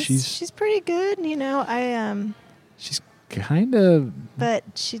mean, she's pretty good. You know, She's kind of. but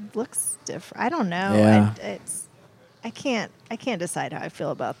she looks different. I don't know. Yeah. I can't decide how I feel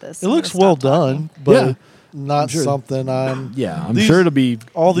about this. It I'm looks gonna well stop talking. done, but Yeah. not sure. something I'm. Yeah, I'm These- sure it'll be.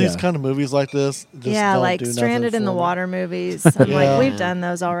 All these yeah. kind of movies like this, just Yeah, don't like do nothing Stranded in the for me. Water movies. I'm Yeah. like, we've done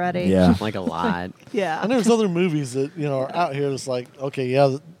those already. Yeah. Like a lot. Yeah. And there's other movies that are out here that's like, okay, yeah,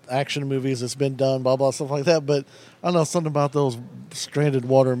 the action movies that's been done, blah blah stuff like that. But I don't know, something about those Stranded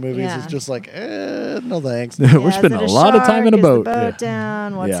Water movies Yeah. is just like, no thanks. We're Yeah, is spending it a lot of time in a shark? boat. Is the Yeah. boat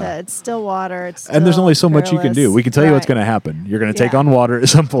down? What's Yeah. it? It's still water. It's And there's still only so much you can do. perilous. We can tell you what's Right. going to happen. You're going to take Yeah. on water at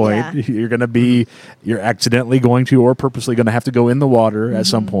some point. Yeah. You're going to be, you're accidentally going to or purposely going to have to go in the water at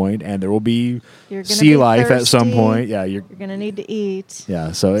some point, and there will be You're gonna sea be life at some thirsty. point. Yeah, You're gonna need to eat.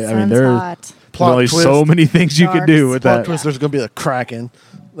 yeah. So I mean, Sun's there's hot. only so many things you can do Sharks. with Plot that. twist, there's going to be a Kraken.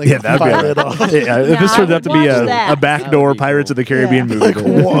 They Yeah, can that'd be fight a, it off. yeah, if this No, turns I out to would be watch a that. backdoor That would be Pirates of the cool. Caribbean Yeah. movie.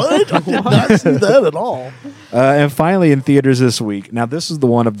 Like, what? I did not see that at all. And finally, in theaters this week. Now, this is the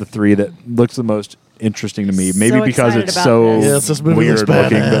one of the three that looks the most interesting to me. Maybe So because excited it's about so this. Yes, this movie weird looks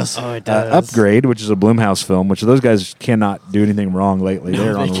looking. badass. Oh, it does. Upgrade, which is a Blumhouse film, which those guys cannot do anything wrong lately.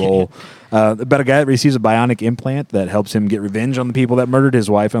 They're on they a roll. About a guy that receives a bionic implant that helps him get revenge on the people that murdered his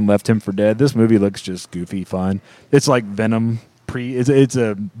wife and left him for dead. This movie looks just goofy fun. It's like Venom. It's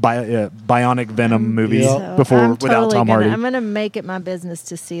a bionic Venom movie Yeah. before I'm without totally Tom Hardy. I'm gonna make it my business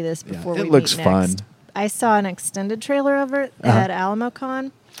to see this Yeah. before It we looks meet fun. next. I saw an extended trailer of it at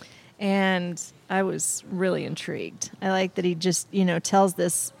AlamoCon, and I was really intrigued. I like that he just tells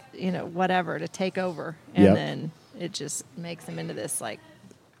this whatever to take over, and Yep. then it just makes him into this like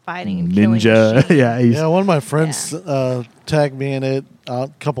fighting and killing Ninja. machine. Yeah, he's, Yeah, one of my friends tagged me in it a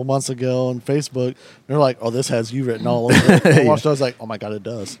couple months ago on Facebook. They're like, "Oh, this has you written all over it." I watched it, I was like, "Oh my god, it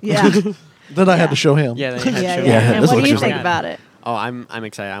does." Yeah. Then I had Yeah. to show him. Yeah, they had Yeah, shown yeah. Yeah, And this what do looks you just think like- about it? Oh, I'm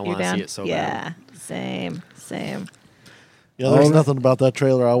excited. I You're want to down? see it so yeah, bad. same. Yeah, there's Oh, nothing about that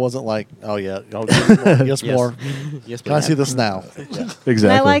trailer. I wasn't like, "Oh yeah, yes, Yes. more." Yes, Can I please. see this now? exactly.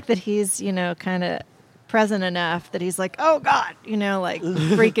 And I like that he's, kind of present enough that he's like, oh God, like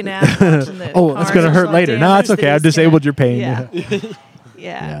freaking out. watching the Oh, it's cars gonna and hurt like, later. damn, No, it's that okay. I've he's disabled your pain. Yeah. Yeah.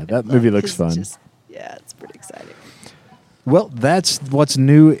 Yeah. that movie looks It's fun. yeah, it's pretty exciting. Well, that's what's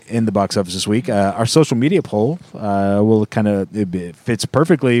new in the box office this week. Our social media poll will kind of it fits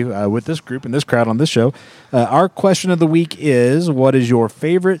perfectly with this group and this crowd on this show. Our question of the week is, what is your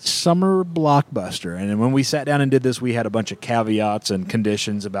favorite summer blockbuster? And then when we sat down and did this, we had a bunch of caveats and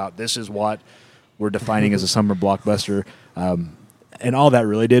conditions about this is what we're defining as a summer blockbuster. And all that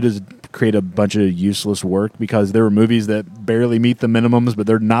really did is create a bunch of useless work because there were movies that barely meet the minimums, but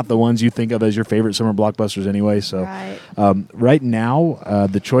they're not the ones you think of as your favorite summer blockbusters anyway. So Right. right now,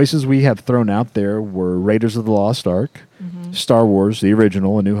 the choices we have thrown out there were Raiders of the Lost Ark, Star Wars, the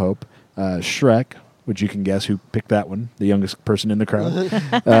original, A New Hope, Shrek, which you can guess who picked that one, the youngest person in the crowd,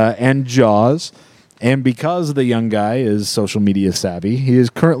 and Jaws. And because the young guy is social media savvy, he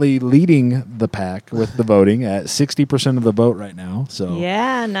is currently leading the pack with the voting at 60% of the vote right now. So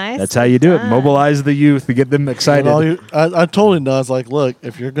Yeah, nice. that's how you do it. done. Mobilize the youth to get them excited. I told him, I was like, "Look,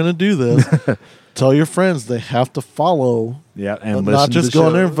 if you're gonna do this, tell your friends they have to follow, Yeah, and but listen not to just the go in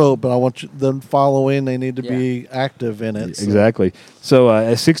show. there and vote. But I want them following. They need to be active in it." So- Exactly. So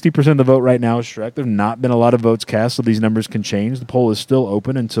at 60% of the vote right now is Shrek. There have not been a lot of votes cast, so these numbers can change. The poll is still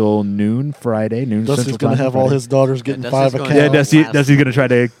open until noon Friday, noon Dusty's Central going to Time have all Friday. his daughters getting Dusty's 5 gonna- accounts. Yeah, Dusty, Last- Dusty's going to try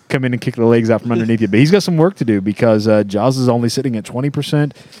to come in and kick the legs out from underneath you. But he's got some work to do because Jaws is only sitting at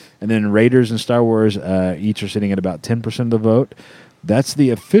 20%, and then Raiders and Star Wars each are sitting at about 10% of the vote. That's the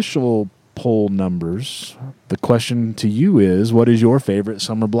official poll numbers. The question to you is, what is your favorite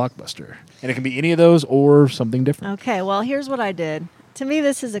summer blockbuster? And it can be any of those or something different. Okay, well, here's what I did. To me,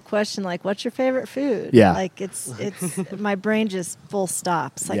 this is a question like, what's your favorite food? Yeah. Like, it's my brain just full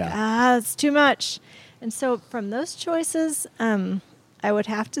stops. Like, Yeah. it's too much. And so from those choices, I would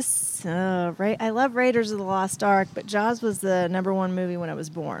have to, I love Raiders of the Lost Ark, but Jaws was the number one movie when I was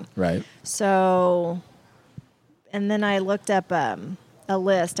born. Right. So, and then I looked up a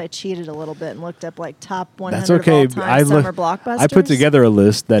list. I cheated a little bit and looked up like top 100 That's okay. of all-time summer blockbusters. I put together a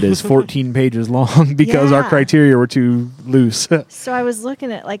list that is 14 pages long because our Yeah. criteria were too loose. So I was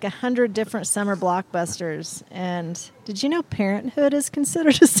looking at like 100 different summer blockbusters, and did you know Parenthood is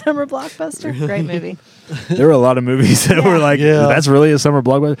considered a summer blockbuster? Great movie. There were a lot of movies that were like, Yeah. that's really a summer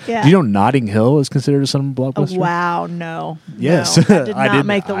blockbuster. Yeah. Do you know Notting Hill is considered a summer Oh, blockbuster? wow, no. Yes. No, that did I not did-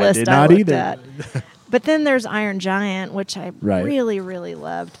 make the I list did I not looked either. at. But then there's Iron Giant, which I Right. really, really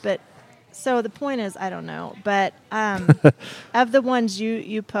loved. But so the point is, I don't know. But of the ones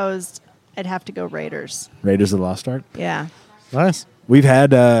you posed, I'd have to go Raiders. Raiders of the Lost Ark. Yeah. Nice. We've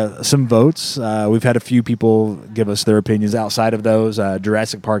had some votes. We've had a few people give us their opinions outside of those.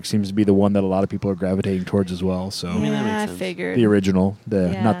 Jurassic Park seems to be the one that a lot of people are gravitating towards as well. So mean, that Yeah, makes I sense. figured. the original,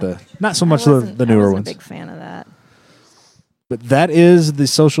 Yeah. not so I much wasn't- the newer I wasn't ones. a big fan of that. But that is the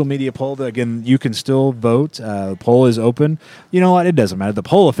social media poll. Again, you can still vote. The poll is open. You know what? It doesn't matter. The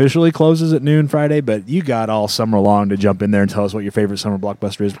poll officially closes at noon Friday, but you got all summer long to jump in there and tell us what your favorite summer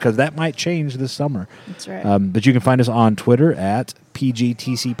blockbuster is, because that might change this summer. That's right. But you can find us on Twitter at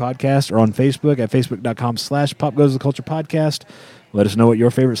PGTC Podcast or on Facebook at facebook.com/Pop Goes the Culture Podcast. Let us know what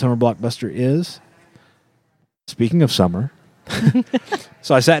your favorite summer blockbuster is. Speaking of summer,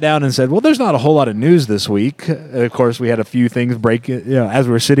 so I sat down and said, well, there's not a whole lot of news this week. Of course, we had a few things break, as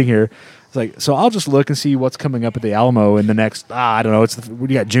we were sitting here. It's like, so I'll just look and see what's coming up at the Alamo in the next, I don't know, we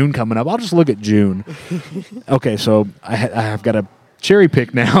got June coming up. I'll just look at June. Okay, so I've got a cherry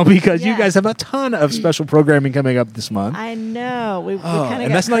pick now because you Yeah. guys have a ton of special programming coming up this month. I know. We Oh, kind of got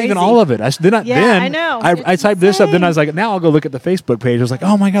and that's not even crazy. all of it. Yeah, I know. I It's typed this up. Then I was insane. like, now I'll go look at the Facebook page. I was like,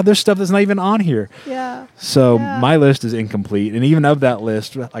 oh my God, there's stuff that's not even on here. Yeah. So Yeah. my list is incomplete. And even of that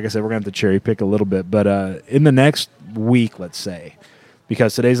list, like I said, we're going to have to cherry pick a little bit. But in the next week, let's say,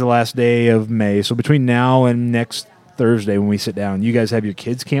 because today's the last day of May. So between now and next Thursday when we sit down, you guys have your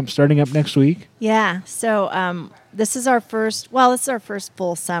kids camp starting up next week. Yeah. So this is our first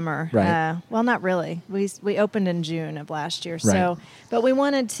full summer. Right. Well, not really. We opened in June of last year. Right. So, but we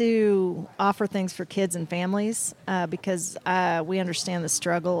wanted to offer things for kids and families because we understand the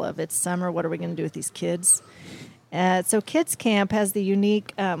struggle of it's summer. What are we going to do with these kids? So Kids Camp has the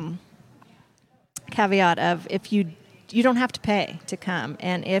unique caveat of if you don't have to pay to come,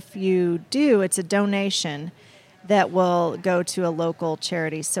 and if you do, it's a donation that will go to a local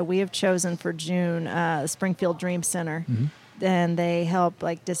charity. So we have chosen for June Springfield Dream Center. Then they help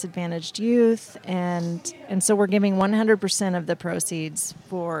like disadvantaged youth, and so we're giving 100% of the proceeds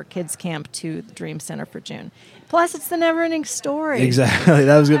for Kids Camp to the Dream Center for June. Plus, it's the never-ending story. Exactly.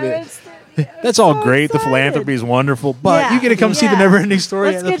 That was I going mean, to it's- That's I'm all so great. The excited. philanthropy is wonderful, but Yeah, you get to come see the yeah. never-ending story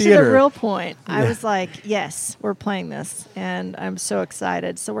Let's at the get theater. to the real point. I Yeah. was like, yes, we're playing this, and I'm so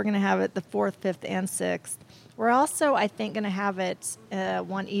excited. So we're going to have it the 4th, 5th, and 6th. We're also, I think, going to have it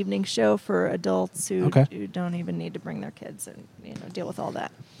one evening show for adults who don't even need to bring their kids and deal with all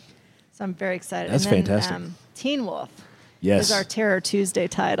that. So I'm very excited. That's and then, fantastic. Teen Wolf Yes. is our Terror Tuesday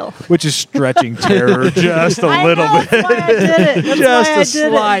title. Which is stretching terror just a I little know, bit. That's why I did it. That's Just why a I did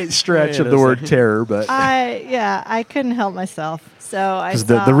slight stretch Wait of a the word second. terror, but I couldn't help myself. So I 'cause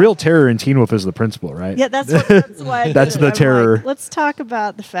saw, the real terror in Teen Wolf is the principal, right? Yeah, that's why I did That's it. the I'm terror. like, let's talk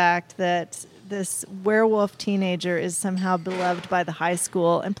about the fact that this werewolf teenager is somehow beloved by the high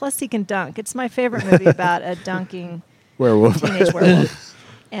school, and plus he can dunk. It's my favorite movie about a dunking Werewolf. teenage werewolf.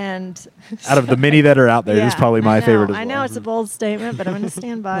 And Out of the many that are out there, it's yeah, probably my I know, favorite as well. I know it's a bold statement, but I'm going to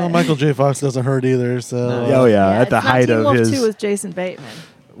stand by Well, it. Michael J. Fox doesn't hurt either. So Oh yeah, at it's the not height Teen of Wolf his, 2 with Jason Bateman.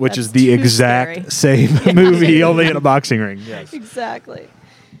 which That's is the too exact scary. same movie, only in a boxing ring. Yes. Exactly.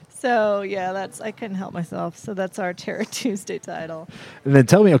 So yeah, I couldn't help myself. So that's our Terror Tuesday title. And then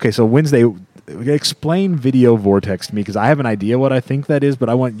tell me, okay, so Wednesday, explain Video Vortex to me because I have an idea what I think that is, but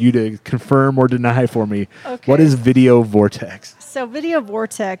I want you to confirm or deny for me. Okay. What is Video Vortex? So Video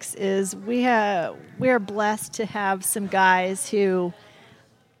Vortex is we are blessed to have some guys who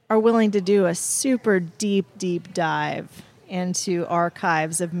are willing to do a super deep dive into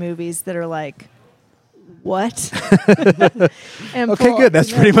archives of movies that are like, what? And Okay, good.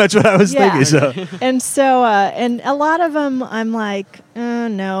 That's pretty much what I was Yeah. thinking. So And a lot of them, I'm like,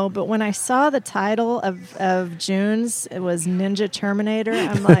 no. But when I saw the title of June's, it was Ninja Terminator.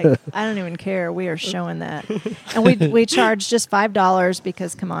 I'm like, I don't even care. We are showing that, and we charge just $5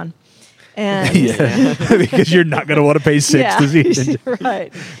 because come on, and yeah, because you're not going to want to pay $6 to see Ninja.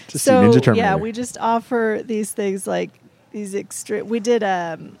 right. To see So Ninja Terminator. yeah, we just offer these things like these extra. We did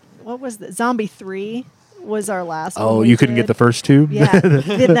what was the Zombie 3 was our last one. Oh, we you couldn't get did. the first two? Yeah,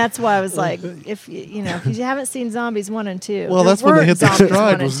 then that's why I was like, if you haven't seen Zombies 1 and 2, Well, there that's when they weren't hit their Zombies stride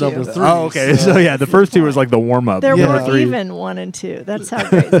 1 and was number 2. 3. Oh, okay. So yeah, the first two was like the warm up. There Yeah. weren't three. even 1 and 2. That's how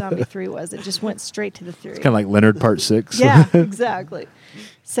great Zombie 3 was. It just went straight to the 3. Kind of like Leonard Part 6. Yeah, exactly.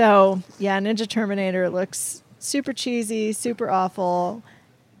 So, yeah, Ninja Terminator looks super cheesy, super awful.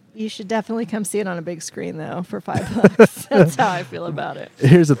 You should definitely come see it on a big screen, though, for $5. That's how I feel about it.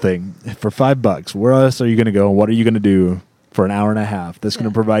 Here's the thing: for $5, where else are you going to go, and what are you going to do for an hour and a half? That's going Yeah.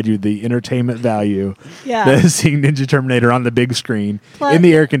 to provide you the entertainment value Yeah. that is seeing Ninja Terminator on the big screen Plus- in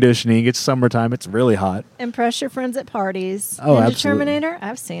the air conditioning. It's summertime; it's really hot. Impress your friends at parties. Oh, Ninja absolutely. Terminator,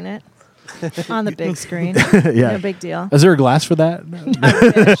 I've seen it on the big screen. Yeah. No big deal. Is there a glass for that? I'm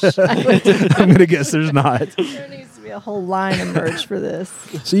going to guess there's not. There needs to be a whole line of merch for this.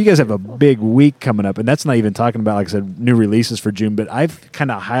 So you guys have a big week coming up, and that's not even talking about, like I said, new releases for June. But I've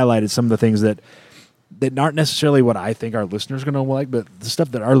kind of highlighted some of the things that aren't necessarily what I think our listeners are going to like, but the stuff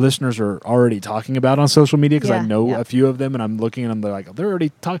that our listeners are already talking about on social media, because I Yeah, know yeah. a few of them, and I'm looking and they're like, they're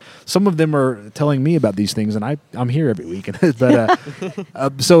already talking. Some of them are telling me about these things, and I'm here every week. But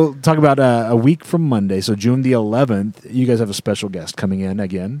so talk about a week from Monday, so June the 11th. You guys have a special guest coming in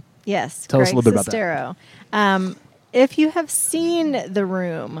again. Yes. Tell us a Greg little bit about Sestero. If you have seen The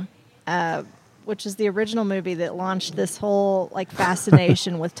Room, which is the original movie that launched this whole like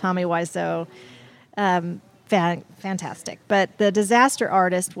fascination with Tommy Wiseau, fantastic. But The Disaster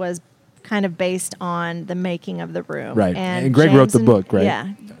Artist was kind of based on the making of The Room. Right. And Greg wrote the book, right? Yeah.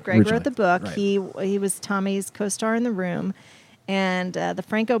 Greg Originally. wrote the book. Right. He was Tommy's co-star in The Room. And the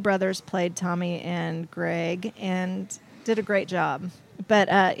Franco brothers played Tommy and Greg and did a great job.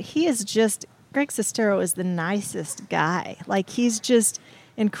 But he is just, Greg Sestero is the nicest guy. Like, he's just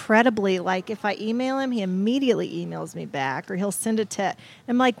incredibly, like, if I email him, he immediately emails me back, or he'll send a text.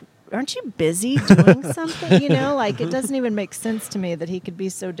 I'm like, aren't you busy doing something? You know, like, it doesn't even make sense to me that he could be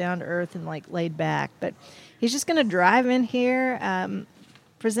so down to earth and, like, laid back. But he's just going to drive in here,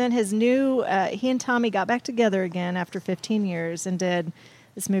 present his new, he and Tommy got back together again after 15 years and did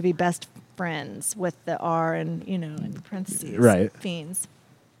this movie Best Friends with the R and, in parentheses, Right. Fiends.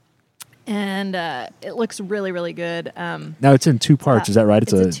 And it looks really, really good. Now it's in two parts, is that right?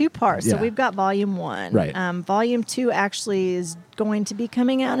 It's a two-part. yeah. So we've got Volume 1. Right. Volume 2 actually is going to be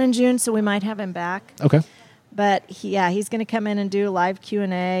coming out in June, so we might have him back. Okay. But he's going to come in and do a live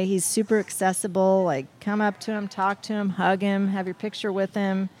Q&A. He's super accessible. Like, come up to him, talk to him, hug him, have your picture with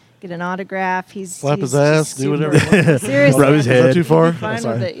him, get an autograph. Slap he's his ass, just do super- whatever you want. Seriously, Rub his Is that head. too far? He'd be fine Oh,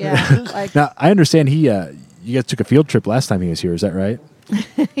 sorry. with it. Yeah, like Now I understand you guys took a field trip last time he was here. Is that right?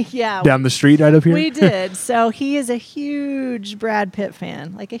 yeah. Down the street, right up here. We did. So he is a huge Brad Pitt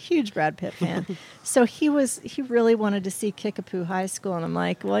fan, like a huge Brad Pitt fan. So he really wanted to see Kickapoo High School, and I'm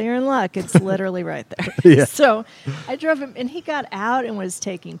like, well, you're in luck. It's literally right there. Yeah. So I drove him, and he got out and was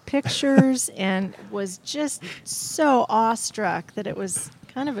taking pictures and was just so awestruck that it was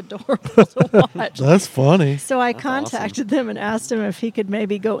kind of adorable to watch. That's funny. So I That's contacted them and asked him if he could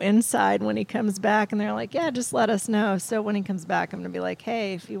maybe go inside when he comes back, and they're like, "Yeah, just let us know." So when he comes back, I'm gonna be like,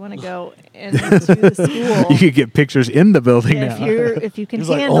 "Hey, if you want to go into the school, You could get pictures in the building now. if you can He's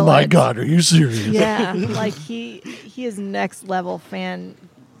like, handle oh my it." God, are you serious? Yeah, like he is next level fan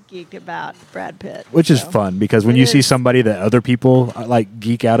geek about Brad Pitt, Which is so. fun because when It you see is. somebody that other people like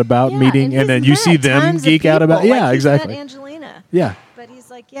geek out about Yeah, meeting, and he's then you met see them tons of geek out about, people. yeah, Like, he's met exactly, Angelina. yeah. But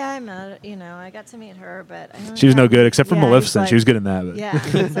he's like, yeah, I met, I got to meet her, but I She was no good except for Yeah, he's Maleficent. She like- was good in that. But. Yeah,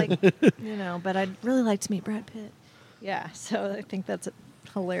 it's like, but I'd really like to meet Brad Pitt. Yeah, so I think that's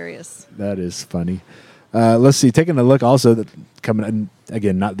hilarious. That is funny. Let's see. Taking a look also that coming in,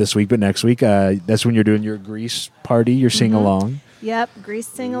 again, not this week but next week. That's when you're doing your Grease party. You're sing along. Yep, Grease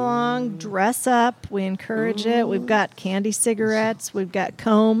sing along, dress up. We encourage it. We've got candy cigarettes. We've got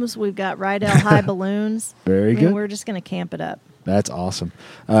combs. We've got Rydell High balloons. Very I mean, good. We're just going to camp it up. That's awesome.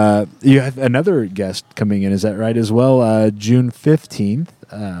 You have another guest coming in. Is that right as well? June 15th.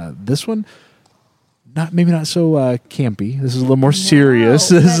 This one, maybe not so campy. This is a little more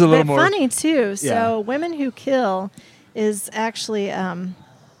serious. No, This is a but little more funny too. So, Yeah. Women Who Kill is actually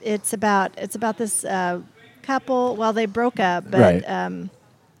it's about this couple. Well, they broke up, but Right.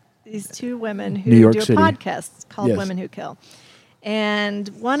 these two women New who York do a City. podcast called Yes. Women Who Kill, and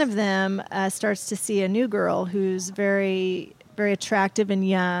one of them starts to see a new girl who's very, very attractive and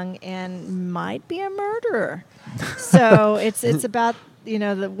young, and might be a murderer. So it's about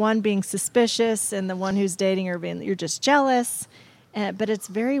the one being suspicious and the one who's dating her being you're just jealous. But it's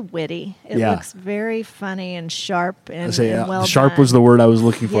very witty. It Yeah. looks very funny and sharp and, I say, and well sharp done. was the word I was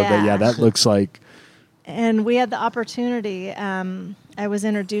looking for. Yeah. That looks like and we had the opportunity. I was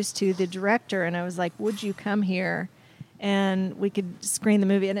introduced to the director, and I was like, "Would you come here?" And we could screen the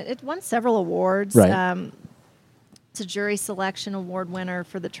movie, and it won several awards. Right. It's a jury selection award winner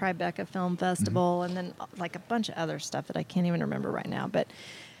for the Tribeca Film Festival, and then like a bunch of other stuff that I can't even remember right now. But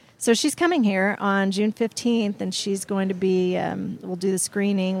so she's coming here on June 15th, and she's going to be. We'll do the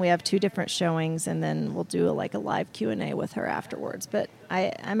screening. We have 2 different showings, and then we'll do a live Q&A with her afterwards. But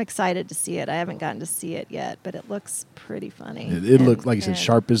I'm excited to see it. I haven't gotten to see it yet, but it looks pretty funny. It looked like you said,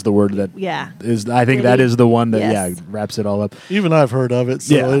 sharp is the word that Yeah. is. I think Really? that is the one that Yes. wraps it all up. Even I've heard of it,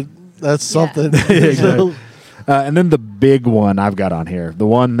 so Yeah. that's something. Exactly. And then the big one I've got on here, the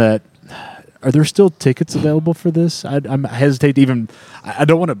one that are there still tickets available for this? I'm hesitate to even. I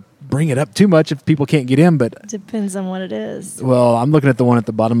don't want to bring it up too much if people can't get in, but Depends on what it is. well, I'm looking at the one at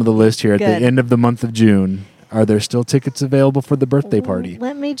the bottom of the list here at Good. the end of the month of June. Are there still tickets available for the birthday party?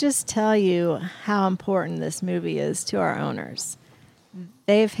 Let me just tell you how important this movie is to our owners.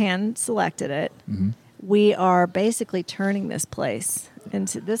 They've hand selected it. Mm-hmm. We are basically turning this place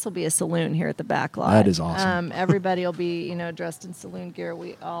into, this will be a saloon here at the back lot. That is awesome. Everybody will be, dressed in saloon gear.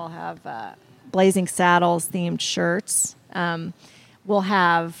 We all have Blazing Saddles themed shirts. We'll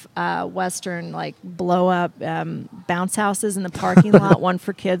have Western blow up bounce houses in the parking lot, one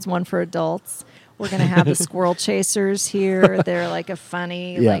for kids, one for adults. We're going to have the Squirrel Chasers here. They're like a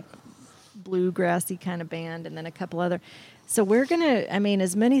funny, bluegrassy kind of band, and then a couple other. So we're going to,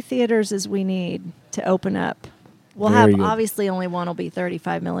 as many theaters as we need to open up. We'll Very have, good. obviously, only one will be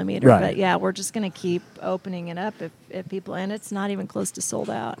 35 millimeter. Right. But yeah, we're just going to keep opening it up if people, and it's not even close to sold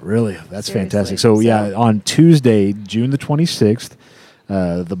out. Really? That's Seriously. fantastic. So, yeah, on Tuesday, June the 26th,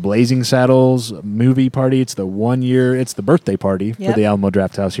 the Blazing Saddles movie party. It's the 1 year, it's the birthday party for Yep. the Alamo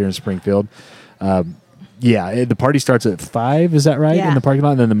Draft House here in Springfield. The party starts at 5, is that right? Yeah. In the parking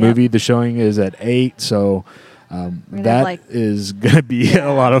lot. And then the Yep. movie, the showing is at 8. So gonna that have, is going to be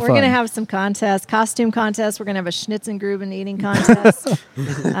a lot of We're fun. going to have some contests, costume contests. We're going to have a Schnitzengruben eating contest.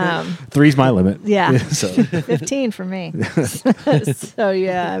 3's my limit. Yeah. So 15 for me. So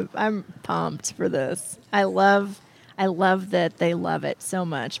yeah, I'm pumped for this. I love that they love it so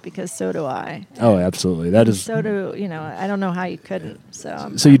much because so do I. Oh, absolutely. That is. So do I don't know how you couldn't.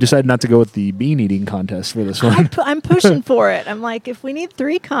 So So you decided not to go with the bean eating contest for this one. I'm pushing for it. I'm like, if we need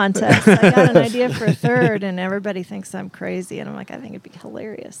 3 contests, I got an idea for a 3rd, and everybody thinks I'm crazy, and I'm like, I think it'd be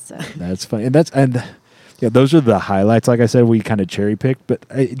hilarious. So That's funny. And those are the highlights. Like I said, we kind of cherry picked, but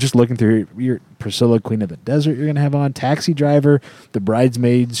just looking through your Priscilla, Queen of the Desert, you're going to have on Taxi Driver, the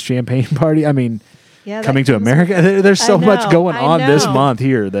Bridesmaids Champagne Party. yeah, that Coming to comes America. with- There's so I much know, going I on this know. month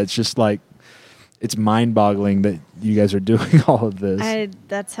here that's just like, it's mind-boggling that you guys are doing all of this.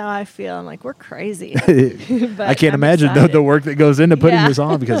 That's how I feel. I'm like, we're crazy. I But can't I'm imagine excited. the work that goes into putting Yeah. this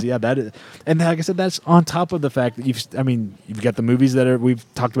on because that is, and like I said, that's on top of the fact that you've got the movies that we've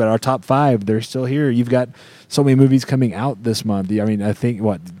talked about, our top 5, they're still here. You've got so many movies coming out this month. I think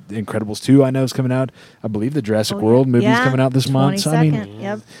Incredibles 2 I know is coming out. I believe the Jurassic World movie is coming out this month. So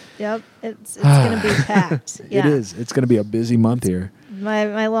 22nd. Yep. It's going to be packed. Yeah. It is. It's going to be a busy month here.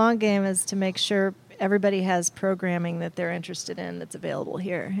 My long game is to make sure everybody has programming that they're interested in that's available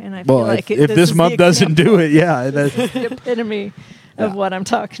here, and I feel Well, like if this month doesn't do it, this is the epitome of what I'm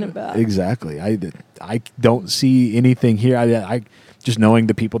talking about. Exactly. I don't see anything here. I just knowing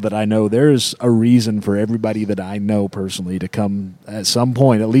the people that I know, there's a reason for everybody that I know personally to come at some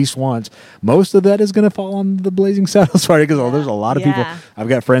point, at least once. Most of that is going to fall on the Blazing Saddles party because there's a lot of people. Yeah. I've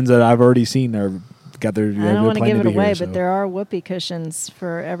got friends that I've already seen. Got their. I don't want to give it away, here, but there are whoopee cushions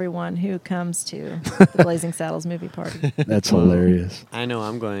for everyone who comes to the Blazing Saddles movie party. That's hilarious. I know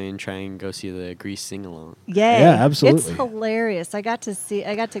I'm going to try and go see the Grease sing along. Yay! Yeah, absolutely. It's hilarious. I got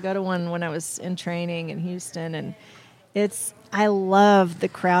to go to one when I was in training in Houston, and I love the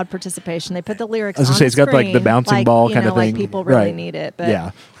crowd participation. They put the lyrics. I was on gonna say, the it's got, like, the screen, bouncing ball kind of thing. Like people really Right. need it, but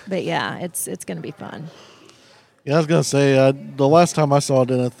Yeah. it's going to be fun. Yeah, I was gonna say the last time I saw it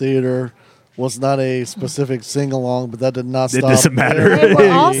in a theater was not a specific sing along, but that did not It stop. doesn't matter. Hey,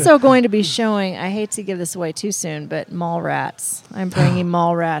 we're also going to be showing. I hate to give this away too soon, but Mallrats. I'm bringing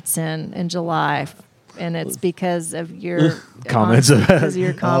Mallrats in July, and it's because of your Comments. Because of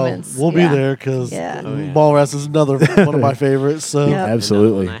your comments. We'll Yeah. be there because Yeah. Oh, yeah. Ballrats is another one of my favorites. So Yep.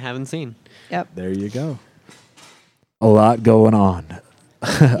 Absolutely. Another one I haven't seen. Yep. There you go. A lot going on.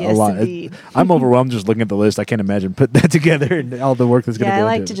 Yes, a lot. indeed. I'm overwhelmed just looking at the list. I can't imagine putting that together and all the work that's going Yeah, to I go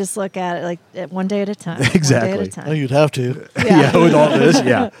like into to it. just look at it at one day at a time. Exactly. One day at a oh, time. you'd have to. Yeah, with all this,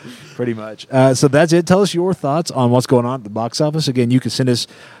 yeah, pretty much. So that's it. Tell us your thoughts on what's going on at the box office. Again, you can send us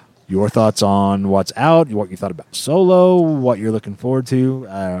your thoughts on what's out, what you thought about Solo, what you're looking forward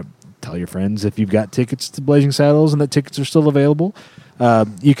to. tell your friends if you've got tickets to Blazing Saddles and that tickets are still available.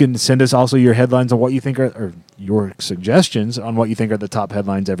 You can send us also your headlines on what you think are, or your suggestions on what you think are the top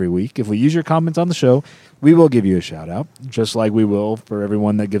headlines every week. If we use your comments on the show, we will give you a shout out, just like we will for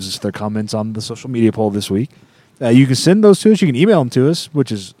everyone that gives us their comments on the social media poll this week. You can send those to us. You can email them to us,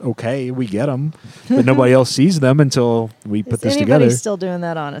 which is okay. We get them, but nobody else sees them until we put this together. Is anybody still doing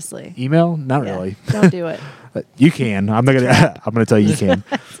that, honestly? Email? Not Yeah, really. Don't do it. You can. I'm not gonna. I'm gonna tell you can.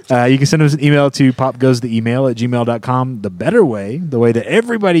 You can send us an email to popgoestheemail@gmail.com. The better way, the way that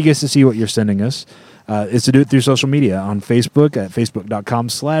everybody gets to see what you're sending us, is to do it through social media on Facebook at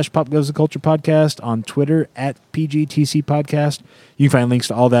facebook.com/popgoestheculturepodcast, on Twitter at PGTC Podcast. You can find links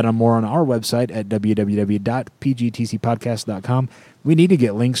to all that and more on our website at www.pgtcpodcast.com. We need to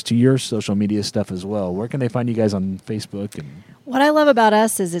get links to your social media stuff as well. Where can they find you guys on Facebook? And What I love about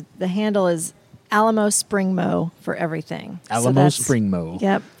us is the handle is Alamo Spring Mow for everything. Alamo Spring Mow.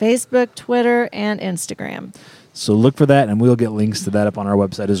 Yep. Facebook, Twitter, and Instagram. So look for that, and we'll get links to that up on our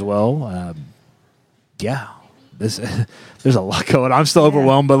website as well. There's a lot going on. I'm still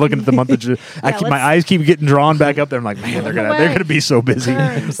overwhelmed by looking at the month of June. My eyes keep getting drawn back up there. I'm like, man, they're gonna be so busy.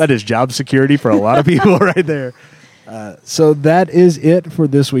 That is job security for a lot of people right there. So that is it for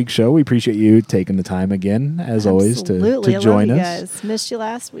this week's show. We appreciate you taking the time again, as always, to join I love you us. guys. Missed you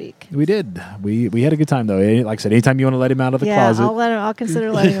last week. We did. We had a good time though. Like I said, anytime you want to let him out of the closet, I'll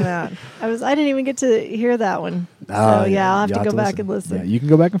consider letting him out. I didn't even get to hear that one. So I'll have to go back and listen. Yeah, you can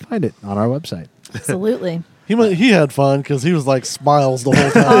go back and find it on our website. Absolutely. He had fun because he was like smiles the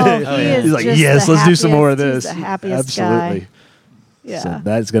whole time. He's like, yes, let's do some more of this. He's the happiest Absolutely. guy. Yeah. So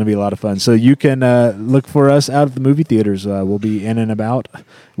that's going to be a lot of fun. So you can look for us out at the movie theaters. We'll be in and about.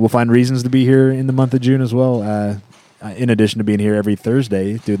 We'll find reasons to be here in the month of June as well, in addition to being here every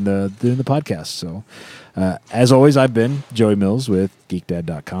Thursday doing the podcast. So as always, I've been Joey Mills with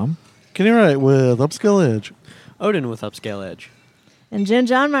GeekDad.com. Kenny Wright with Upscale Edge. Odin with Upscale Edge. And Jen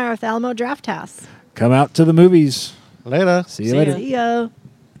John Meyer with Alamo Draft House. Come out to the movies. Later. See you later. See ya.